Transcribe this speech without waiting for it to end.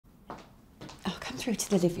through to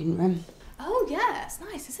the living room. Oh, yeah, it's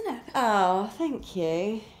nice, isn't it? Oh, thank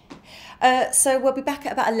you. So we'll be back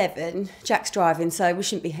at about 11. Jack's driving, so we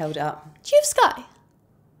shouldn't be held up. Do you have Sky?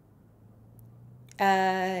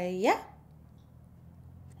 Yeah.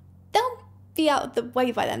 They'll be out of the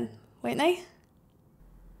way by then, won't they?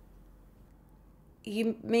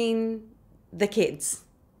 You mean the kids?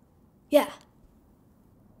 Yeah.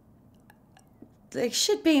 They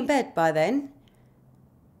should be in bed by then.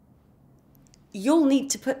 You'll need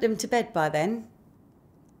to put them to bed by then.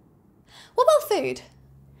 What about food?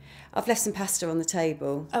 I've left some pasta on the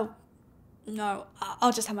table. Oh, no,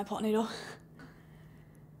 I'll just have my pot noodle.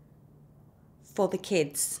 For the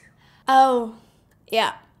kids. Oh,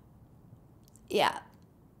 yeah. Yeah.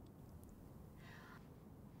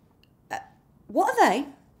 What are they?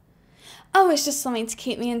 Oh, it's just something to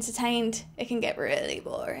keep me entertained. It can get really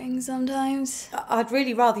boring sometimes. I'd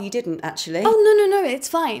really rather you didn't, actually. Oh, no, it's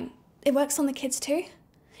fine. It works on the kids too.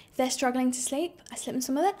 If they're struggling to sleep, I slip them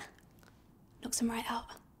some of it. Knocks them right out.